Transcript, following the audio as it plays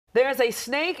There's a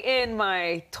snake in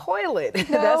my toilet.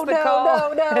 No, That's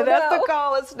the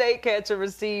call a snake catcher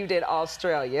received in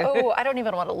Australia. Oh, I don't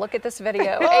even want to look at this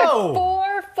video. Oh.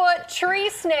 A 4-foot tree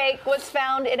snake was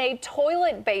found in a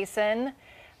toilet basin.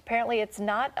 Apparently, it's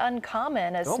not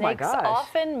uncommon as snakes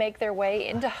often make their way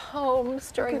into homes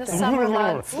during the summer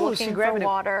months looking for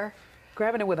water.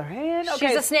 Grabbing it with her hand? Okay.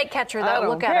 She's a snake catcher, though.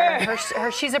 Look at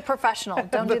her. She's a professional.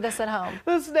 Don't do this at home.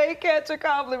 The snake catcher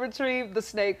calmly retrieved the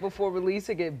snake before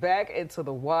releasing it back into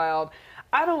the wild.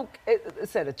 It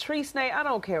said a tree snake. I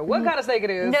don't care what kind of snake it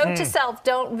is. Note to self,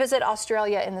 don't visit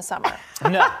Australia in the summer.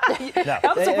 No.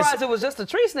 I'm surprised it was just a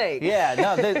tree snake. Yeah,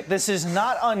 no, this is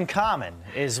not uncommon,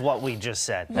 is what we just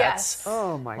said. Yes.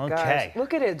 Oh, my gosh.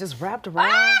 Look at it, just wrapped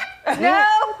around. No.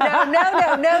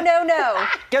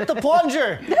 Get the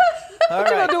plunger. What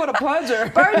you gonna do with a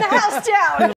plunger? Burn the house down.